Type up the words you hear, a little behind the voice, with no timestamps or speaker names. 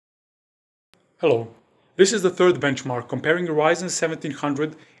Hello, this is the third benchmark comparing Ryzen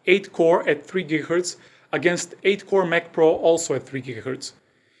 1700 8-core at 3 GHz against 8-core MacPro also at 3 GHz.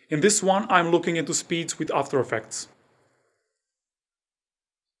 In this one, I'm looking into speeds with After Effects.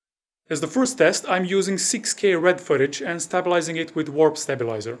 As the first test, I'm using 6K red footage and stabilizing it with Warp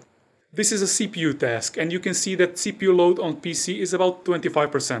Stabilizer. This is a CPU task, and you can see that CPU load on PC is about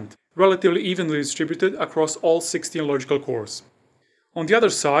 25%, relatively evenly distributed across all 16 logical cores. On the other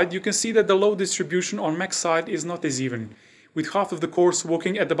side, you can see that the load distribution on Mac side is not as even, with half of the cores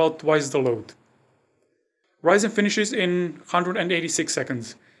working at about twice the load. Ryzen finishes in 186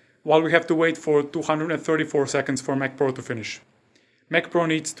 seconds, while we have to wait for 234 seconds for MacPro to finish. MacPro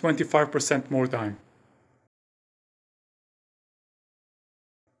needs 25% more time.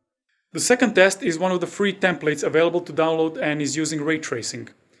 The second test is one of the free templates available to download and is using ray tracing.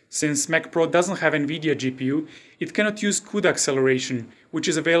 Since MacPro doesn't have NVIDIA GPU, it cannot use CUDA acceleration, which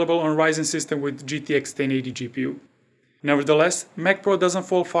is available on Ryzen system with GTX 1080 GPU. Nevertheless, MacPro doesn't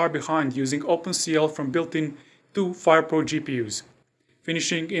fall far behind using OpenCL from built-in 2 FirePro GPUs,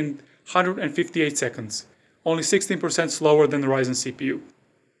 finishing in 158 seconds, only 16% slower than the Ryzen CPU.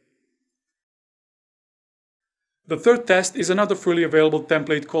 The third test is another freely available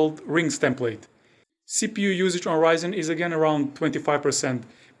template called Rings template. CPU usage on Ryzen is again around 25%,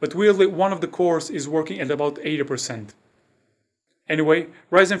 but weirdly one of the cores is working at about 80%. Anyway,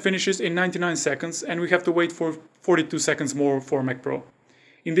 Ryzen finishes in 99 seconds and we have to wait for 42 seconds more for MacPro.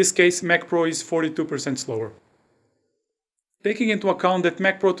 In this case, MacPro is 42% slower. Taking into account that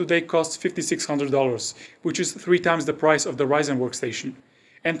MacPro today costs $5,600, which is 3 times the price of the Ryzen workstation,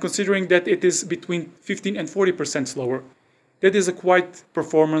 and considering that it is between 15 and 40% slower, that is a quite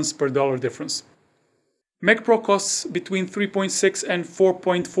performance per dollar difference. MacPro costs between 3.6 and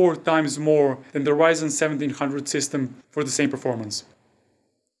 4.4 times more than the Ryzen 1700 system for the same performance.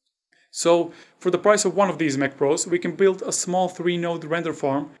 So, for the price of one of these MacPros, we can build a small 3-node render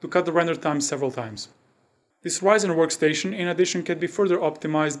farm to cut the render time several times. This Ryzen workstation in addition can be further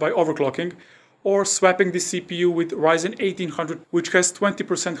optimized by overclocking or swapping the CPU with Ryzen 1800, which has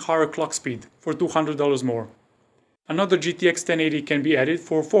 20% higher clock speed for $200 more. Another GTX 1080 can be added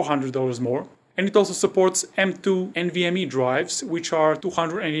for $400 more, and it also supports M2 NVMe drives, which are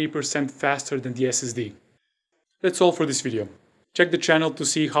 280% faster than the SSD. That's all for this video. Check the channel to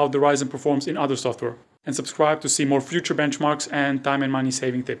see how the Ryzen performs in other software, and subscribe to see more future benchmarks and time and money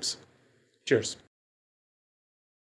saving tips. Cheers!